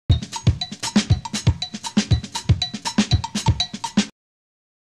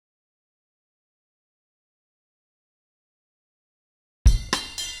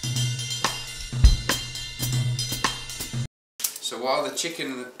So while the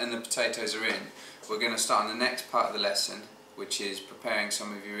chicken and the potatoes are in, we're going to start on the next part of the lesson, which is preparing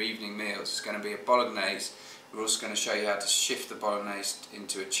some of your evening meals. It's going to be a Bolognese. We're also going to show you how to shift the Bolognese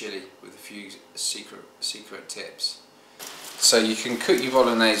into a chili with a few secret tips. So you can cook your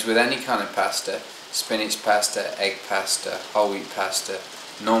Bolognese with any kind of pasta: spinach pasta, egg pasta, whole wheat pasta,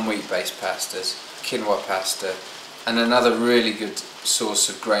 non-wheat based pastas, quinoa pasta, and another really good source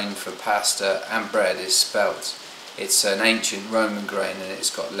of grain for pasta and bread is spelt. It's an ancient Roman grain and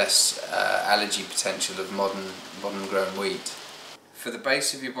it's got less allergy potential of modern grown wheat. For the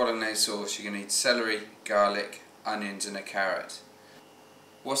base of your Bolognese sauce, you're going to need celery, garlic, onions and a carrot.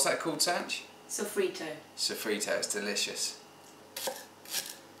 What's that called, Sanch? Sofrito. Sofrito, it's delicious.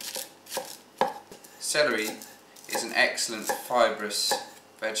 Celery is an excellent fibrous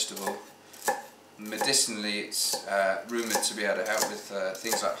vegetable. Medicinally, it's rumoured to be able to help with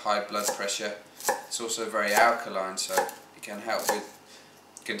things like high blood pressure. It's also very alkaline, so it can help with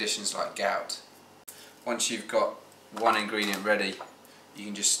conditions like gout. Once you've got one ingredient ready, you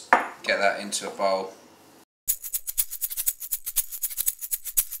can just get that into a bowl.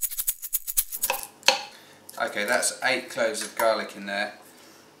 Okay, that's 8 cloves of garlic in there.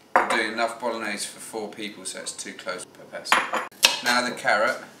 I'm doing enough Bolognese for 4 people, so it's 2 cloves per person. Now the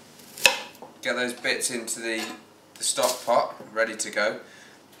carrot. Get those bits into the stock pot, ready to go.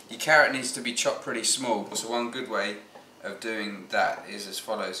 Your carrot needs to be chopped pretty small, so one good way of doing that is as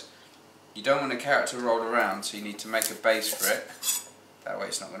follows. You don't want a carrot to roll around, so you need to make a base for it. That way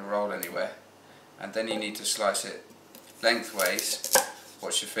it's not going to roll anywhere. And then you need to slice it lengthways.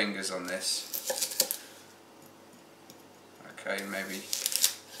 Watch your fingers on this. Okay, maybe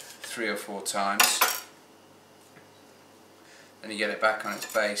 3 or 4 times. Then you get it back on its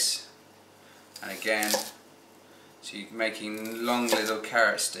base. And again, so you're making long little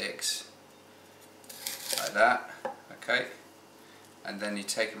carrot sticks like that, okay, and then you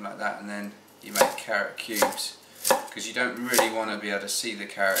take them like that and then you make carrot cubes, because you don't really want to be able to see the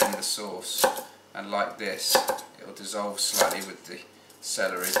carrot in the sauce, and like this it will dissolve slightly with the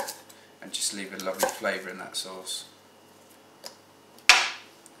celery and just leave a lovely flavour in that sauce.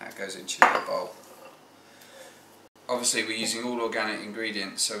 That goes into your bowl. Obviously we're using all organic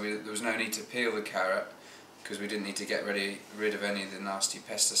ingredients, so there was no need to peel the carrot because we didn't need to get rid of any of the nasty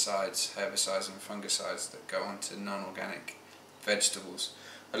pesticides, herbicides and fungicides that go onto non-organic vegetables.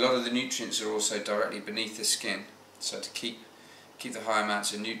 A lot of the nutrients are also directly beneath the skin, so to keep the high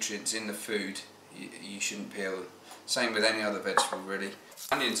amounts of nutrients in the food, you shouldn't peel them. Same with any other vegetable really.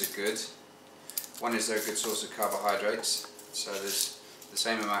 Onions are good. One is they're a good source of carbohydrates, so there's the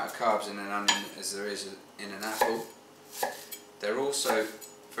same amount of carbs in an onion as there is in an apple. They're also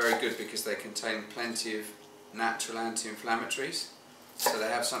very good because they contain plenty of natural anti-inflammatories. So they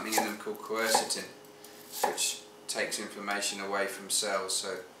have something in them called quercetin, which takes inflammation away from cells.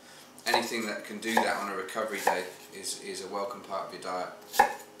 So anything that can do that on a recovery day is a welcome part of your diet.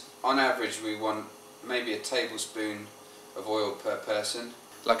 On average we want maybe a tablespoon of oil per person.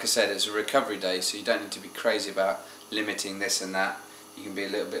 Like I said, it's a recovery day, so you don't need to be crazy about limiting this and that. You can be a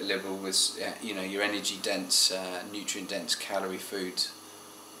little bit liberal with your energy dense, nutrient dense calorie foods.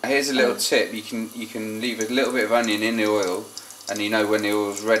 Here's a little tip: you can leave a little bit of onion in the oil, and you know when the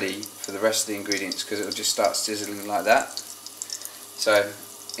oil's ready for the rest of the ingredients, because it will just start sizzling like that. So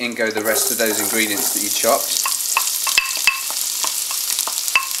in go the rest of those ingredients that you chopped.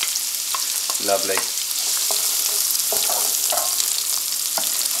 Lovely.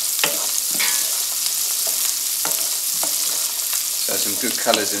 So some good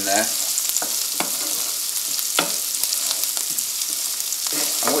colours in there.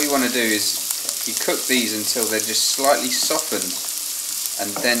 And what you want to do is you cook these until they're just slightly softened,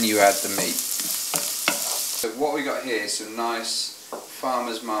 and then you add the meat. So what we got here is some nice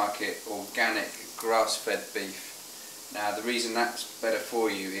farmers market organic grass-fed beef. Now the reason that's better for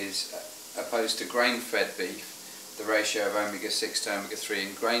you is, opposed to grain-fed beef, the ratio of omega-6 to omega-3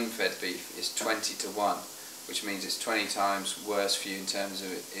 in grain-fed beef is 20 to 1. Which means it's 20 times worse for you in terms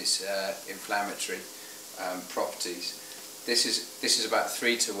of its inflammatory properties. This is about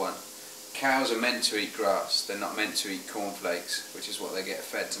 3 to 1. Cows are meant to eat grass, they're not meant to eat cornflakes, which is what they get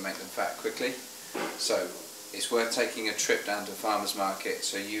fed to make them fat quickly. So it's worth taking a trip down to a farmer's market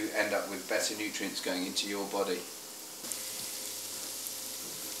so you end up with better nutrients going into your body.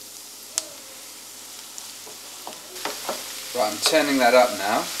 Right, I'm turning that up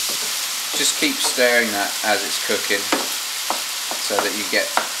now. Just keep stirring that as it's cooking, so that you get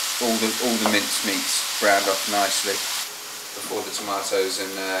all the minced meats browned off nicely before the tomatoes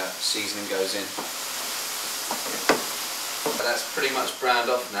and seasoning goes in. But that's pretty much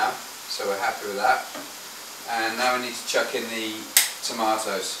browned off now, so we're happy with that. And now we need to chuck in the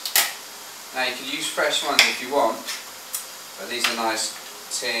tomatoes. Now you can use fresh ones if you want, but these are nice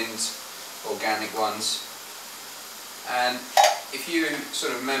tinned organic ones. And if you're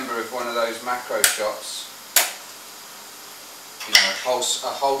sort of a member of one of those macro shops, you know,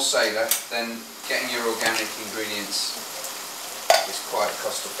 a wholesaler, then getting your organic ingredients is quite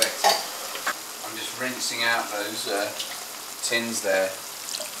cost effective. I'm just rinsing out those tins there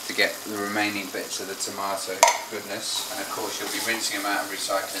to get the remaining bits of the tomato goodness, and of course you'll be rinsing them out and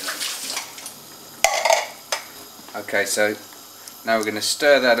recycling them. Okay, so now we're going to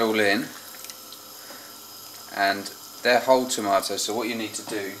stir that all in, and they're whole tomatoes, so what you need to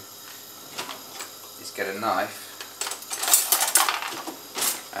do is get a knife,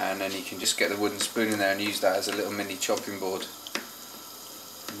 and then you can just get the wooden spoon in there and use that as a little mini chopping board.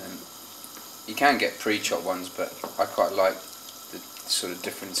 And then you can get pre-chopped ones, but I quite like the sort of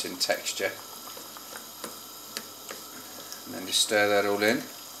difference in texture. And then just stir that all in.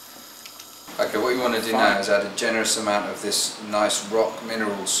 Okay, what you want to do now is add a generous amount of this nice rock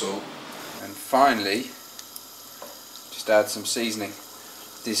mineral salt, and finally just add some seasoning.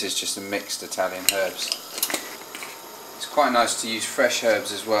 This is just a mixed Italian herbs. It's quite nice to use fresh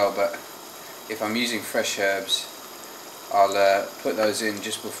herbs as well, but if I'm using fresh herbs, I'll put those in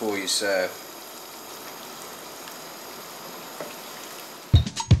just before you serve.